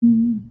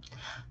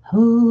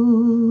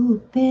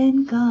Hope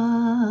in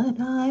God,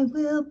 I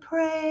will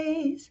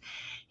praise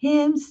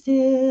Him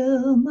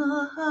still,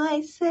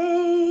 my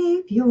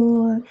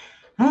Savior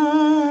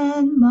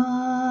and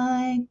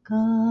my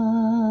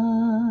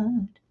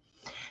God.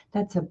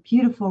 That's a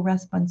beautiful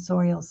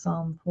responsorial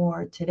psalm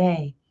for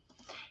today.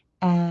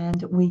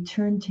 And we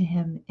turn to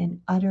Him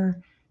in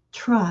utter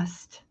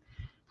trust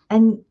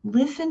and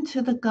listen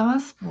to the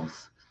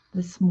Gospels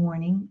this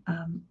morning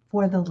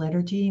for the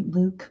liturgy,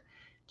 Luke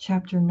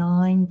chapter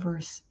 9,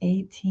 verse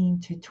 18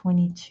 to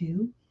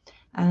 22.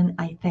 And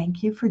I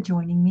thank you for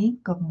joining me.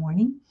 Good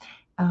morning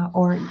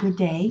or good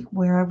day,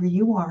 wherever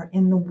you are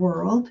in the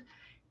world.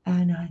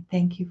 And I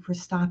thank you for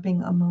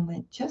stopping a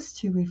moment just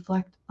to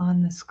reflect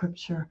on the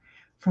scripture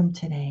from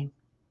today.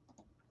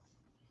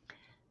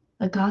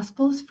 The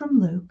Gospel is from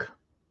Luke.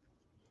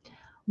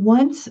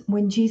 Once,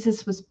 when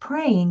Jesus was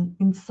praying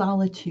in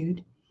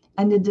solitude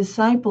and the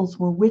disciples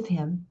were with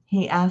him,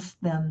 he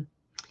asked them,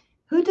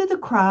 "Who do the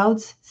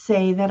crowds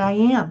say that I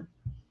am?"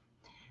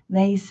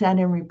 They said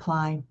in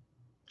reply,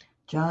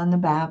 "John the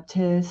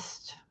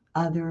Baptist,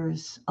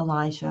 others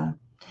Elijah,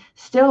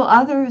 still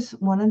others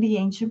one of the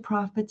ancient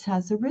prophets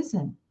has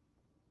arisen."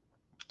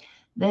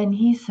 Then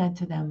he said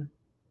to them,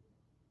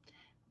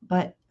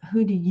 "But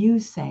who do you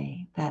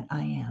say that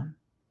I am?"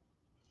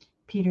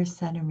 Peter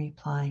said in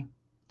reply,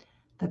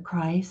 "The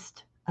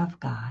Christ of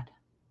God."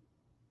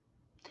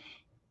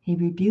 He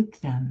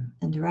rebuked them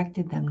and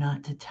directed them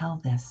not to tell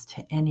this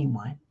to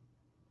anyone.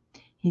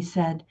 He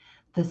said,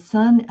 "The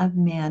Son of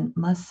Man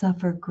must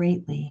suffer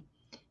greatly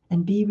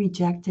and be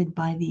rejected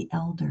by the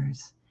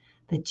elders,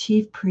 the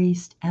chief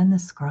priests, and the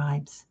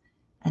scribes,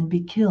 and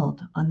be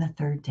killed on the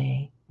third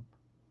day.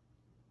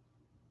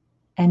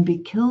 And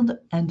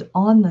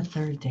on the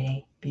third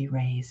day be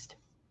raised."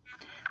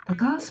 The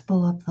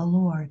Gospel of the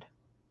Lord.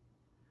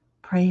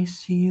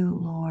 Praise to you,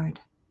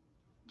 Lord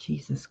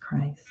Jesus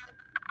Christ.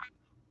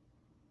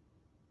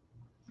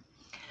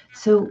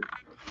 So,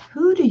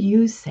 who do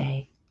you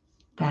say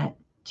that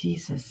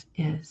Jesus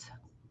is?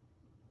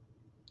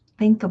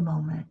 Think a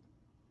moment.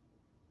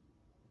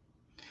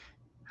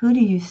 Who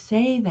do you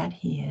say that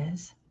he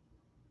is?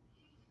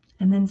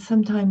 And then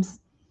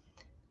sometimes,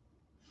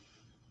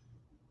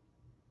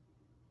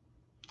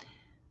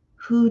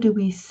 who do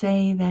we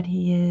say that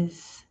he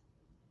is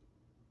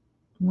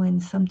when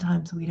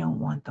sometimes we don't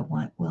want the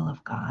will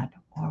of God,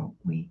 or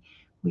we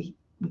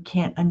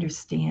can't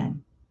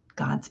understand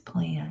God's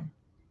plan?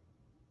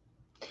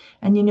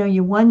 And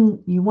you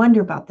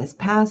wonder about this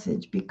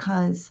passage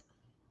because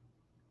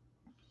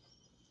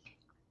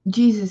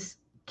Jesus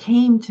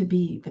came to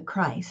be the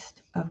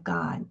Christ of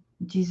God.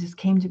 Jesus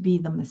came to be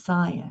the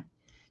Messiah.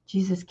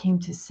 Jesus came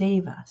to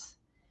save us.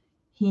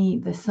 He,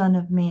 the Son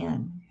of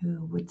Man,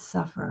 who would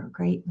suffer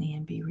greatly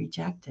and be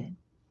rejected.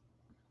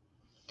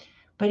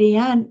 But he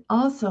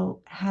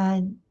also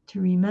had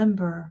to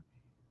remember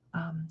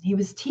he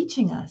was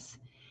teaching us,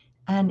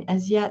 and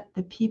as yet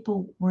the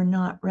people were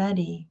not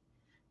ready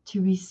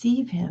to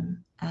receive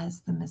him as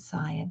the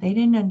Messiah. They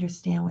didn't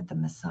understand what the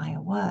Messiah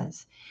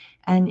was.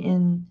 And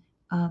in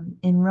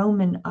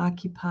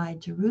Roman-occupied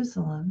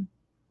Jerusalem,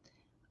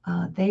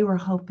 they were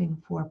hoping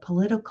for a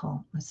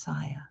political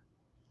Messiah,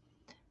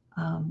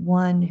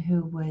 one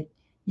who would,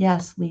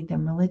 yes, lead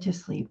them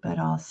religiously, but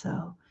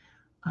also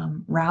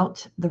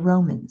rout the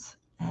Romans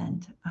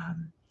and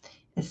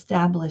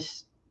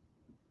establish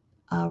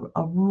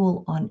a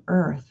rule on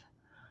earth,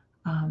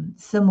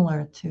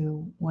 similar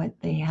to what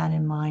they had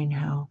in mind,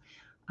 how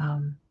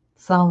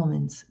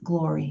Solomon's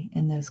glory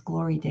in those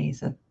glory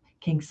days of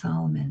King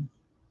Solomon.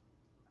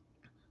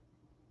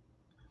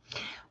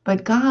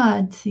 But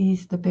God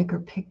sees the bigger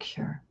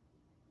picture.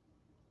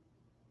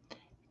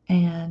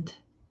 And,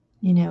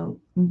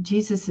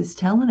 Jesus is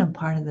telling him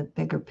part of the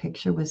bigger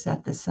picture was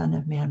that the Son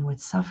of Man would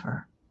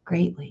suffer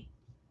greatly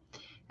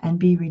and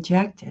be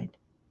rejected,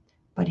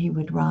 but he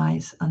would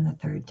rise on the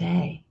third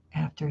day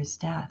after his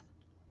death.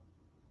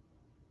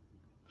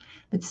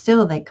 But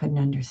still, they couldn't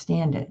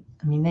understand it.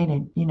 I mean, they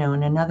didn't, in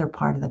another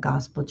part of the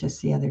gospel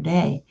just the other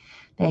day,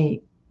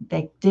 they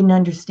didn't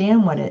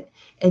understand what it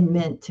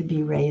meant to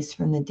be raised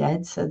from the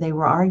dead. So they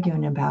were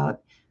arguing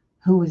about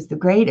who was the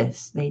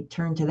greatest. They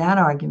turned to that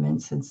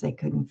argument since they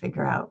couldn't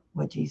figure out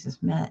what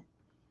Jesus meant.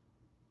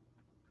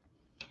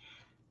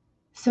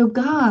 So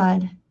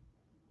God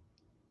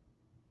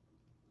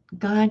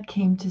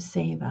came to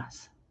save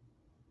us.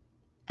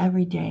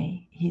 Every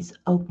day,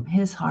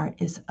 his heart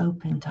is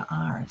open to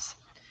ours.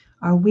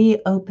 Are we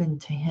open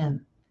to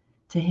him,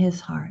 to his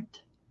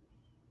heart?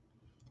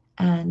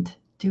 And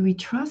do we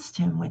trust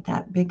him with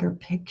that bigger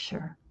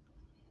picture?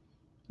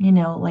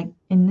 Like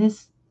in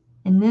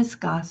this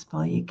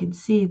gospel, you can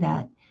see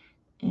that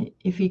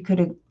if you could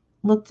have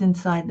looked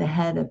inside the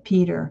head of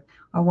Peter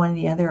or one of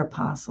the other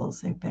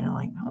apostles, they've been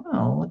like,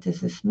 "Oh, what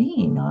does this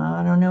mean?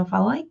 I don't know if I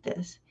like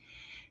this."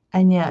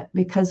 And yet,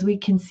 because we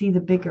can see the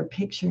bigger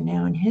picture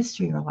now in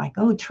history, we're like,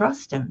 "Oh,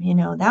 trust him."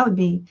 That would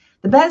be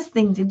the best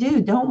thing to do.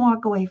 Don't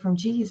walk away from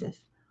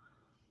Jesus.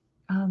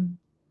 And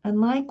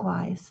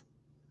likewise,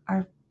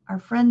 our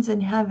friends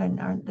in heaven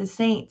are the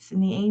saints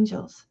and the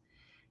angels.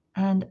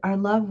 And our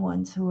loved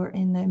ones who are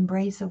in the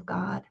embrace of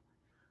God,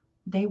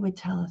 they would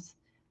tell us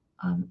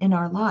in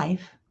our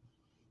life,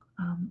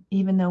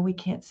 even though we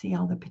can't see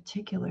all the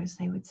particulars,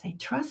 they would say,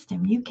 trust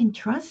him. You can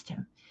trust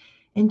him.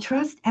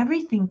 Entrust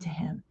everything to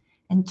him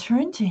and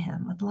turn to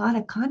him with a lot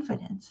of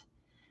confidence.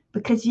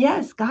 Because,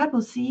 yes, God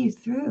will see you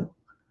through.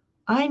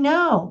 I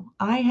know.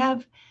 I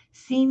have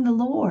seen the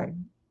Lord,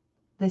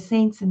 the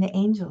saints and the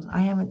angels. I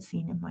haven't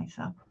seen him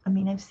myself. I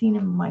mean, I've seen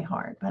him in my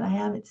heart, but I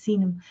haven't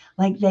seen him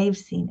like they've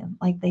seen him,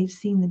 like they've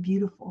seen the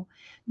beautiful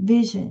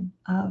vision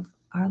of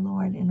our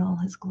Lord in all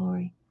his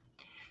glory.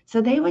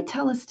 So they would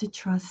tell us to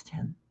trust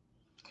him.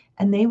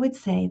 And they would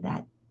say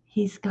that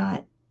he's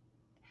got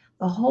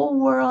the whole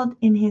world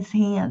in his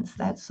hands.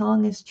 That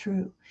song is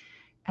true.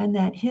 And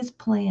that his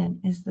plan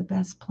is the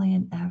best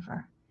plan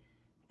ever.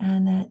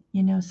 And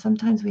that,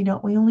 sometimes we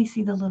only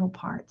see the little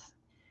parts,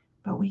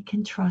 but we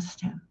can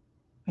trust him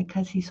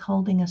because he's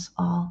holding us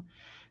all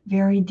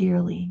very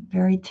dearly,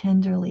 very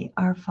tenderly.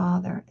 Our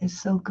Father is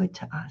so good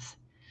to us.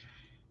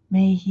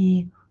 May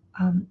he,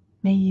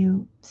 may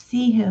you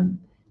see him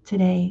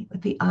today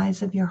with the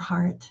eyes of your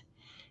heart.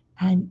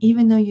 And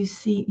even though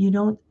you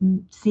don't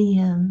see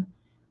him,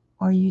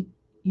 or you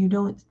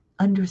don't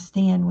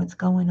understand what's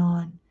going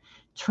on,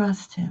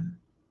 trust him.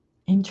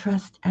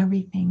 Entrust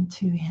everything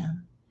to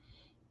him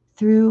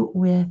through,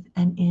 with,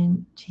 and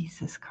in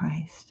Jesus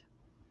Christ.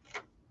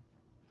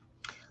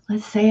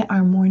 Let's say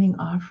our morning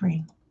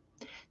offering.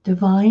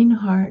 Divine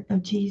Heart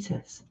of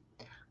Jesus,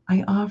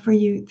 I offer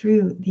you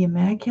through the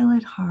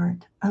Immaculate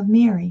Heart of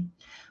Mary,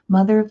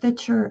 Mother of the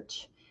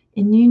Church,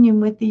 in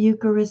union with the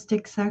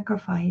Eucharistic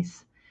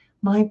sacrifice,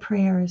 my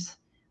prayers,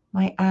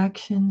 my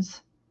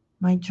actions,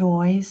 my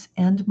joys,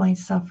 and my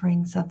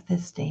sufferings of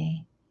this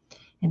day,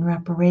 in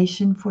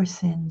reparation for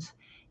sins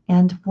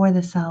and for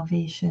the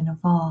salvation of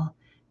all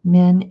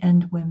men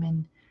and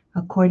women,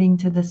 according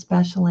to the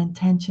special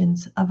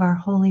intentions of our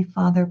Holy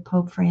Father,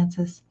 Pope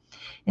Francis,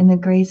 in the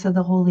grace of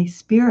the Holy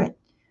Spirit,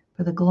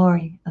 for the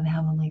glory of the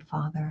Heavenly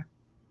Father.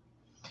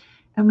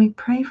 And we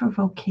pray for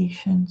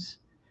vocations.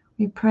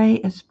 We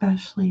pray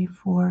especially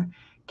for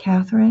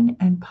Catherine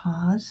and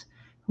Paz,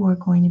 who are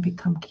going to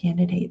become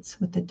candidates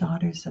with the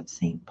Daughters of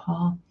St.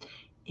 Paul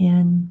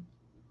in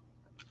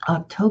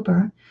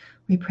October.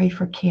 We pray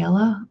for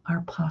Kayla,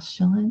 our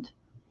postulant,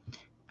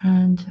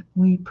 and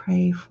we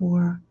pray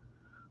for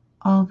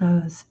all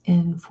those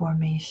in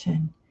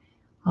formation,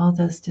 all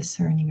those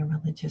discerning a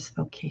religious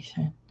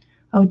vocation.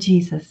 O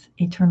Jesus,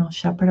 eternal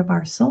shepherd of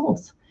our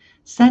souls,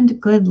 send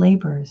good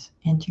laborers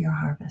into your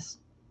harvest.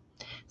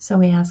 So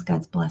we ask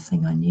God's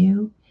blessing on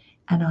you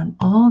and on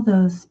all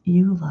those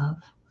you love.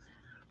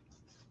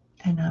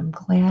 And I'm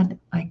glad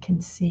I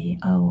can see,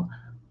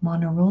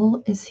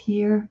 Monterol is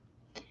here,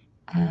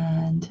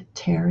 and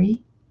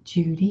Terry,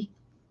 Judy,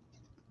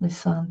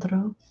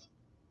 Lisandro,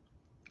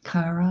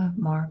 Cara,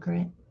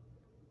 Margaret,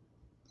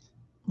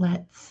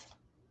 Let's,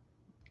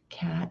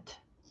 Kat.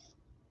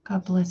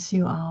 God bless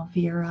you all,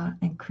 Vera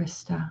and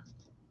Krista,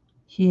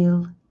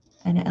 Hugh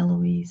and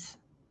Eloise,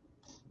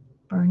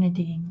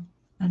 Bernadine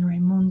and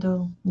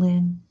Raimundo,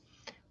 Lynn.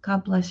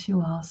 God bless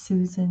you all,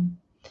 Susan.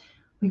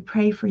 We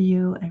pray for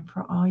you and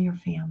for all your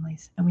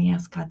families, and we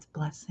ask God's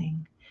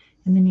blessing.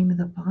 In the name of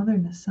the Father,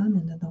 and the Son,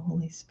 and of the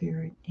Holy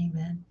Spirit.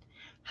 Amen.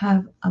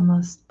 Have a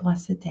most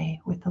blessed day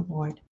with the Lord.